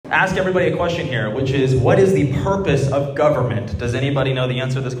ask everybody a question here, which is, what is the purpose of government? Does anybody know the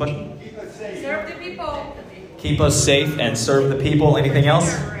answer to this question? Keep us safe. Serve the people. Keep us safe and serve the people. Anything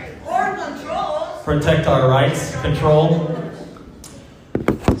else? Or control. Protect our rights. Control.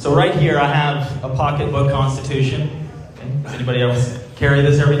 So right here I have a pocketbook constitution. Okay. Does anybody else carry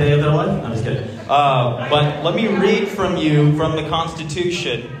this every day of their life? I'm just kidding. But let me read from you, from the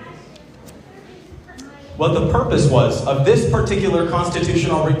Constitution, what the purpose was of this particular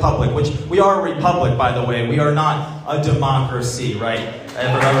constitutional republic, which we are a republic, by the way. We are not a democracy, right?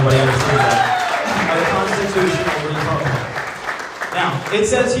 Everybody understands that. A constitutional republic. Now, it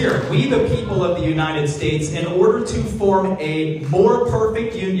says here, we the people of the United States, in order to form a more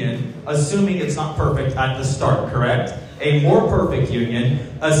perfect union, assuming it's not perfect at the start, correct? A more perfect union,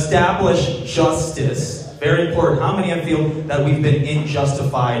 establish justice. Very important. How many of you feel that we've been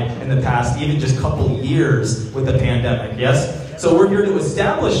unjustified in the past, even just a couple years with the pandemic, yes? So we're here to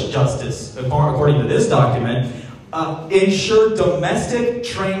establish justice, according to this document. Ensure domestic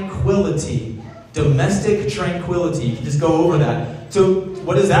tranquility. Domestic tranquility. You can just go over that. So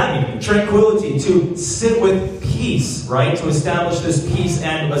what does that mean? Tranquility, to sit with peace, right? To establish this peace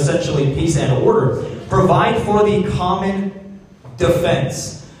and essentially peace and order. Provide for the common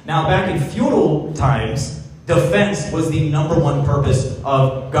defense. Now, back in feudal times, defense was the #1 purpose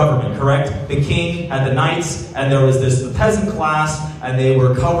of government, correct? The king had the knights, and there was the peasant class, and they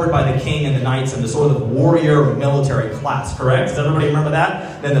were covered by the king and the knights and the sort of warrior military class, correct? Does everybody remember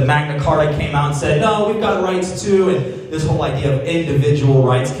that? Then the Magna Carta came out and said, no, we've got rights too, and this whole idea of individual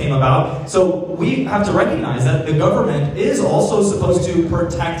rights came about. So we have to recognize that the government is also supposed to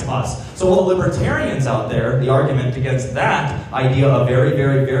protect us. So all the libertarians out there, the argument against that idea of very,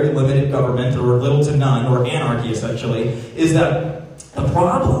 very, very limited government, or little to none, or anarchy essentially, is that the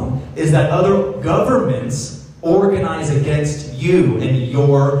problem is that other governments organize against you and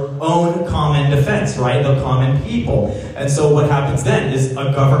your own common defense, right? The common people. And so what happens then is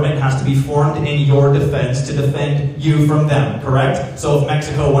a government has to be formed in your defense to defend you from them, correct? So if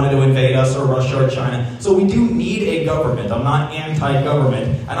Mexico wanted to invade us, or Russia or China, so we do need a government. I'm not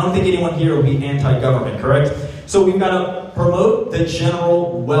anti-government. I don't think anyone here will be anti-government, correct? So we've got to promote the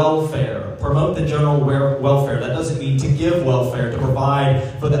general welfare. Promote the general welfare. That doesn't mean to give welfare, to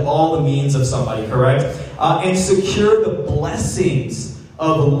provide for all the means of somebody, correct? And secure the blessings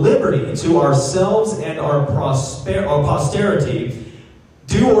of liberty to ourselves and our posterity.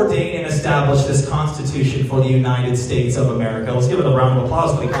 Do ordain and establish this Constitution for the United States of America. Let's give it a round of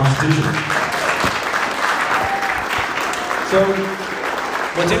applause for the Constitution. So,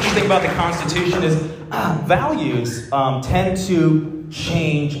 what's interesting about the Constitution is values tend to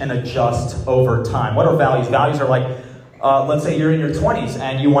change and adjust over time. What are values? Values are like, let's say you're in your 20s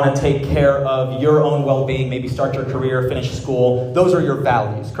and you want to take care of your own well-being, maybe start your career, finish school. Those are your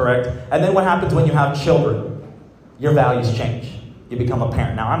values, correct? And then what happens when you have children? Your values change. You become a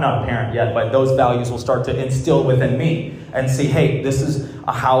parent. Now, I'm not a parent yet, but those values will start to instill within me and see, hey, this is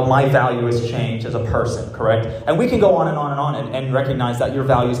how my value has changed as a person, correct? And we can go on and on and on and recognize that your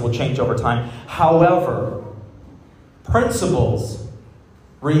values will change over time. However, principles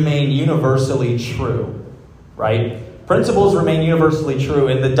remain universally true, right? Principles remain universally true.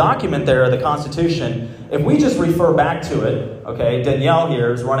 In the document there, the Constitution, if we just refer back to it, okay, Danielle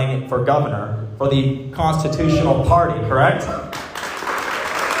here is running for governor for the Constitutional Party, correct?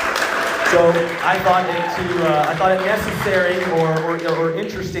 So I thought it necessary or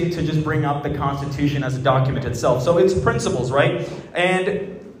interesting to just bring up the Constitution as a document itself. So it's principles, right?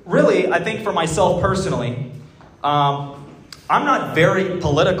 And really, I think for myself personally, I'm not very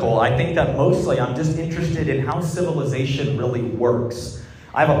political. I think that mostly I'm just interested in how civilization really works.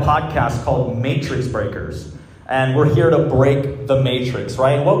 I have a podcast called Matrix Breakers, and we're here to break the matrix,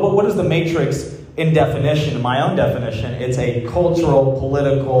 right? What is the matrix in definition? In my own definition, it's a cultural,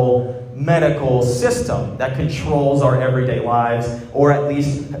 political, medical system that controls our everyday lives, or at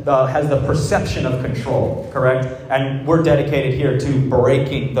least has the perception of control, correct? And we're dedicated here to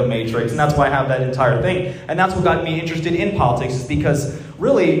breaking the matrix, and that's why I have that entire thing. And that's what got me interested in politics, is because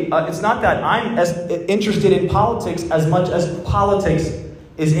really, it's not that I'm as interested in politics as much as politics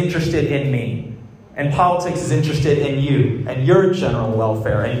is interested in me. And politics is interested in you, and your general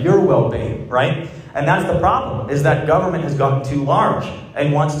welfare, and your well-being, right? And that's the problem, is that government has gotten too large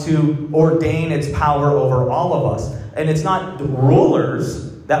and wants to ordain its power over all of us. And it's not the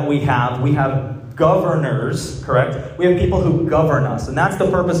rulers that we have governors, correct? We have people who govern us, and that's the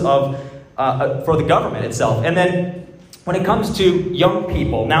purpose of, for the government itself. And then when it comes to young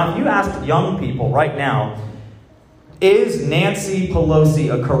people, now if you ask young people right now, is Nancy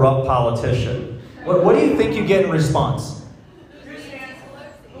Pelosi a corrupt politician? What do you think you get in response?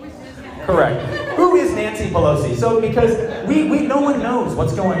 Correct. Who is Nancy Pelosi? So because no one knows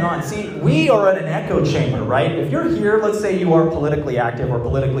what's going on. See, we are in an echo chamber, right? If you're here, let's say you are politically active or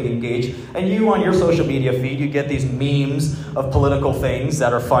politically engaged, and you on your social media feed, you get these memes of political things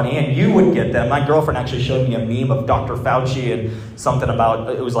that are funny, and you would get them. My girlfriend actually showed me a meme of Dr. Fauci and something about,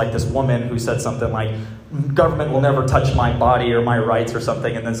 it was like this woman who said something like, government will never touch my body or my rights or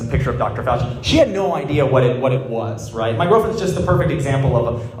something, and then some picture of Dr. Fauci. She had no idea what it was, right? My girlfriend's just the perfect example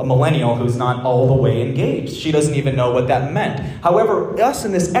of a millennial who's not all the way engaged. She doesn't even know what that meant. However, us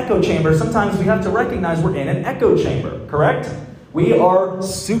in this echo chamber, sometimes we have to recognize we're in an echo chamber, correct? We are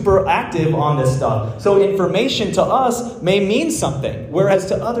super active on this stuff. So information to us may mean something, whereas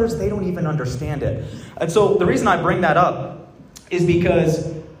to others, they don't even understand it. And so the reason I bring that up is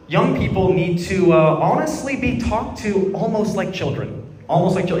because young people need to honestly be talked to almost like children.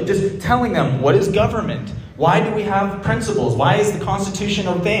 Almost like children. Just telling them, what is government? Why do we have principles? Why is the Constitution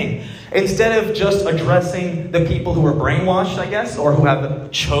a thing? Instead of just addressing the people who are brainwashed, I guess, or who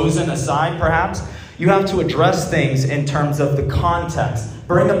have chosen a side, perhaps, you have to address things in terms of the context.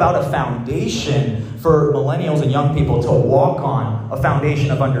 Bring about a foundation for millennials and young people to walk on, a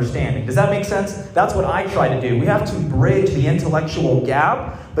foundation of understanding. Does that make sense? That's what I try to do. We have to bridge the intellectual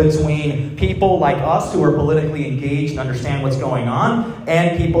gap between people like us who are politically engaged and understand what's going on,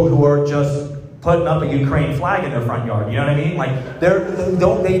 and people who are just putting up a Ukraine flag in their front yard. You know what I mean? Like,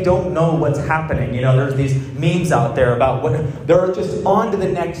 they don't know what's happening. You know, there's these memes out there about they're just on to the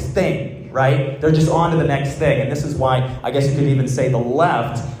next thing, right? They're just on to the next thing. And this is why I guess you could even say the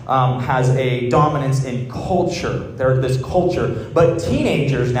left has a dominance in culture. They're this culture. But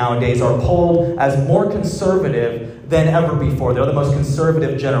teenagers nowadays are polled as more conservative than ever before. They're the most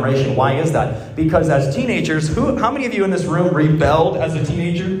conservative generation. Why is that? Because as teenagers, how many of you in this room rebelled as a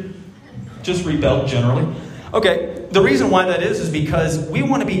teenager? Just rebelled generally? Okay, the reason why that is because we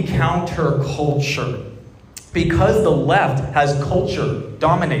want to be counterculture. Because the left has culture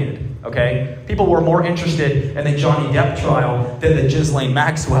dominated, okay? People were more interested in the Johnny Depp trial than the Ghislaine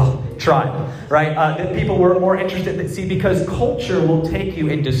Maxwell trial, right? People were more interested, because culture will take you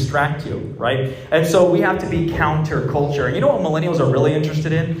and distract you, right? And so we have to be counterculture. And you know what millennials are really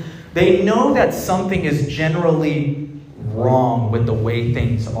interested in? They know that something is generally wrong with the way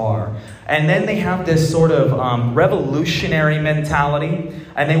things are. And then they have this sort of revolutionary mentality,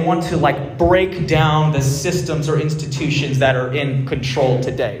 and they want to like break down the systems or institutions that are in control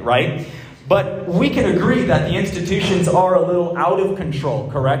today, right? But we can agree that the institutions are a little out of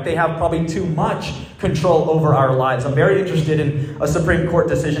control, correct? They have probably too much control over our lives. I'm very interested in a Supreme Court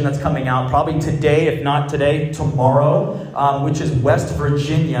decision that's coming out probably today, if not today, tomorrow, which is West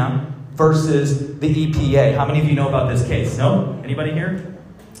Virginia versus the EPA. How many of you know about this case? No? Anybody here?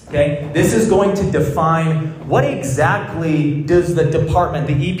 Okay, this is going to define what exactly does the department,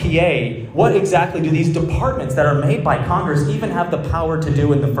 the EPA, what exactly do these departments that are made by Congress even have the power to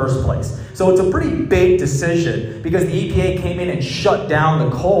do in the first place? So it's a pretty big decision because the EPA came in and shut down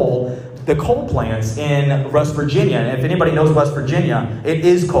the coal plants in West Virginia. And if anybody knows West Virginia, it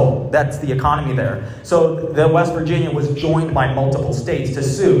is coal. That's the economy there. So the West Virginia was joined by multiple states to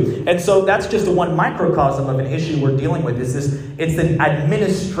sue. And so that's just one microcosm of an issue we're dealing with. It's an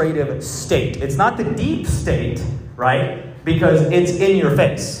administrative state. It's not the deep state, right? Because it's in your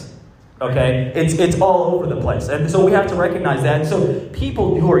face. Okay, it's all over the place, and so we have to recognize that. And so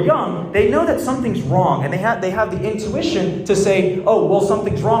people who are young, they know that something's wrong, and they have the intuition to say, "Oh, well,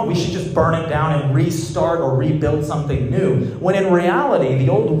 something's wrong. We should just burn it down and restart or rebuild something new." When in reality, the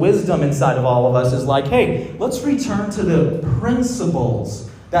old wisdom inside of all of us is like, "Hey, let's return to the principles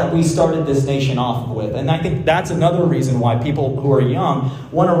that we started this nation off with." And I think that's another reason why people who are young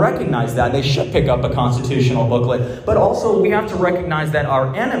want to recognize that. They should pick up a constitutional booklet, but also we have to recognize that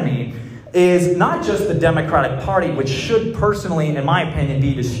our enemy is not just the Democratic Party, which should personally, in my opinion,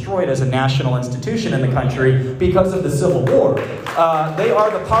 be destroyed as a national institution in the country because of the Civil War. They are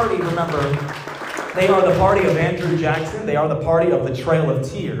the party, remember, they are the party of Andrew Jackson. They are the party of the Trail of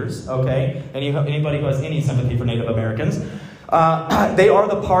Tears, okay? Anybody who has any sympathy for Native Americans. They are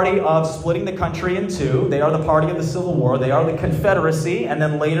the party of splitting the country in two. They are the party of the Civil War. They are the Confederacy. And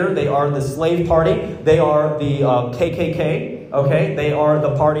then later, they are the Slave Party. They are the KKK. Okay, they are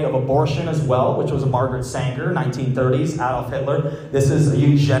the party of abortion as well, which was a Margaret Sanger, 1930s, Adolf Hitler. This is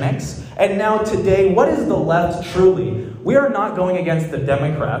eugenics. And now today, what is the left truly? We are not going against the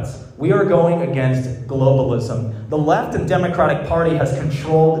Democrats. We are going against globalism. The left and Democratic Party has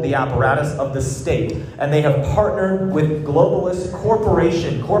controlled the apparatus of the state, and they have partnered with globalist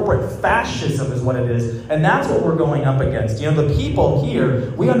corporation. Corporate fascism is what it is, and that's what we're going up against. You know, the people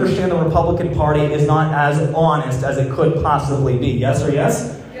here, we understand the Republican Party is not as honest as it could possibly be. Yes or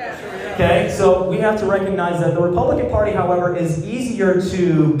yes? Yes. Okay, so we have to recognize that the Republican Party, however, is easier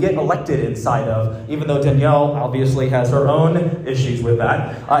to get elected inside of, even though Danielle obviously has her own issues with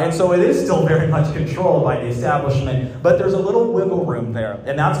that. And so it is still very much controlled by the establishment, but there's a little wiggle room there.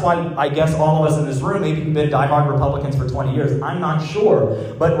 And that's why I guess all of us in this room, maybe you've been diehard Republicans for 20 years, I'm not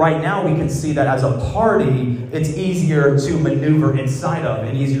sure. But right now we can see that as a party, it's easier to maneuver inside of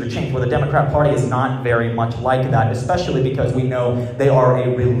and easier to change, where the Democrat Party is not very much like that, especially because we know they are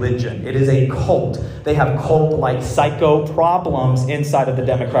a religion. It is a cult. They have cult-like psycho problems inside of the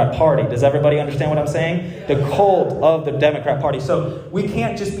Democrat Party. Does everybody understand what I'm saying? The cult of the Democrat Party. So we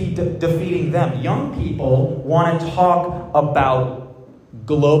can't just be defeating them. Young people want to talk about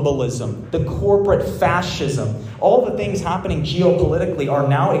globalism, the corporate fascism. All the things happening geopolitically are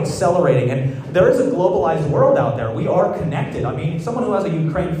now accelerating, and there is a globalized world out there. We are connected. I mean, someone who has a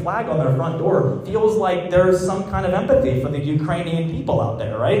Ukraine flag on their front door feels like there's some kind of empathy for the Ukrainian people out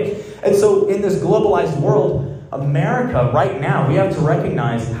there, right? And so in this globalized world, America, right now, we have to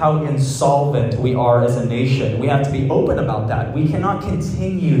recognize how insolvent we are as a nation. We have to be open about that. We cannot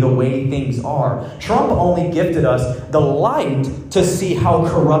continue the way things are. Trump only gifted us the light to see how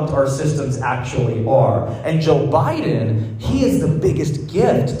corrupt our systems actually are. And Joe Biden, he is the biggest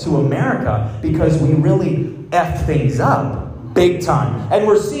gift to America because we really F things up. Big time. And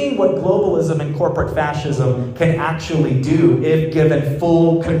we're seeing what globalism and corporate fascism can actually do if given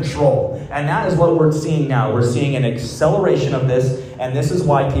full control. And that is what we're seeing now. We're seeing an acceleration of this, and this is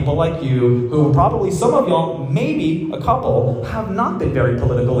why people like you, who probably some of y'all, maybe a couple, have not been very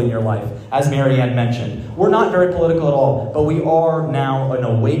political in your life, as Marianne mentioned. We're not very political at all, but we are now an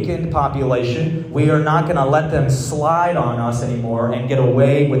awakened population. We are not going to let them slide on us anymore and get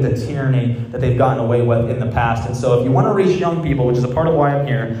away with the tyranny that they've gotten away with in the past. And so if you want to reach young people, which is a part of why I'm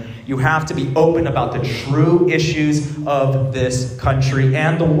here, you have to be open about the true issues of this country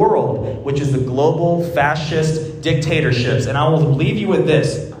and the world, which is the global fascist dictatorships. And I will leave you with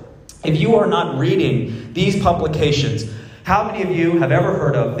this. If you are not reading these publications, how many of you have ever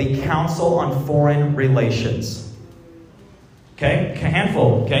heard of the Council on Foreign Relations? Okay, a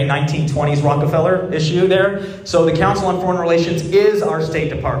handful. Okay, 1920s Rockefeller issue there. So the Council on Foreign Relations is our State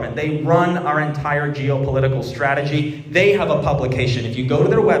Department. They run our entire geopolitical strategy. They have a publication. If you go to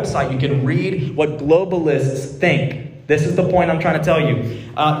their website, you can read what globalists think. This is the point I'm trying to tell you.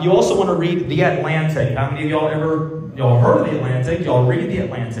 You also want to read The Atlantic. How many of y'all heard of The Atlantic? Y'all read The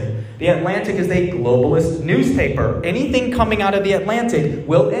Atlantic. The Atlantic is a globalist newspaper. Anything coming out of The Atlantic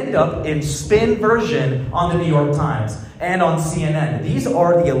will end up in spin version on the New York Times and on CNN. These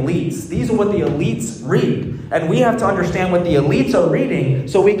are the elites. These are what the elites read. And we have to understand what the elites are reading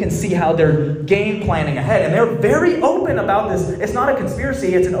so we can see how they're game planning ahead. And they're very open about this. It's not a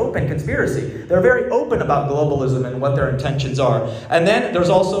conspiracy, it's an open conspiracy. They're very open about globalism and what their intentions are. And then there's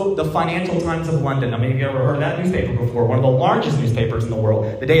also the Financial Times of London. I mean, have you ever heard of that newspaper before? One of the largest newspapers in the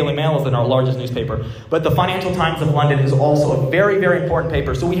world. The Daily Mail is our largest newspaper. But the Financial Times of London is also a very, very important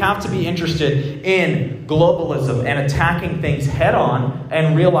paper. So we have to be interested in globalism and attacking things head on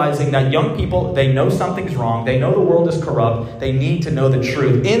and realizing that young people, they know something's wrong. They know the world is corrupt. They need to know the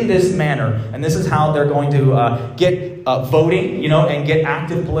truth in this manner. And this is how they're going to get voting, and get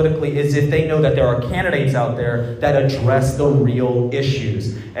active politically, is if they know that there are candidates out there that address the real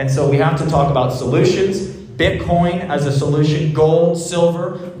issues. And so we have to talk about solutions. Bitcoin as a solution, gold,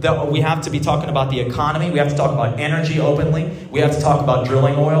 silver. We have to be talking about the economy. We have to talk about energy openly. We have to talk about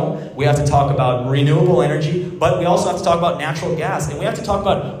drilling oil. We have to talk about renewable energy. But we also have to talk about natural gas. And we have to talk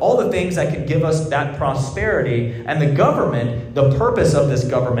about all the things that can give us that prosperity. And the government, the purpose of this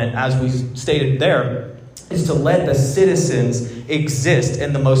government, as we stated there, is to let the citizens exist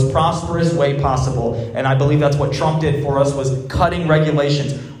in the most prosperous way possible. And I believe that's what Trump did for us, was cutting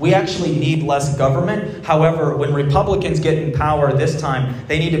regulations. We actually need less government. However, when Republicans get in power this time,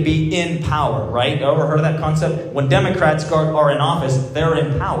 they need to be in power, right? You ever heard of that concept? When Democrats are in office, they're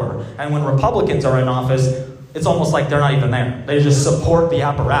in power. And when Republicans are in office, it's almost like they're not even there. They just support the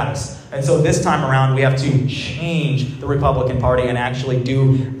apparatus. And so this time around, we have to change the Republican Party and actually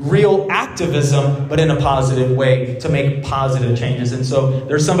do real activism, but in a positive way, to make positive changes. And so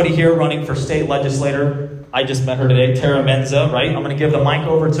there's somebody here running for state legislator. I just met her today, Tara Menza, right? I'm going to give the mic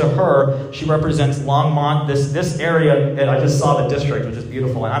over to her. She represents Longmont, this area, and I just saw the district, which is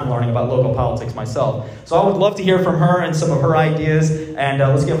beautiful, and I'm learning about local politics myself. So I would love to hear from her and some of her ideas, and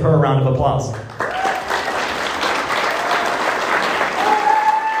let's give her a round of applause.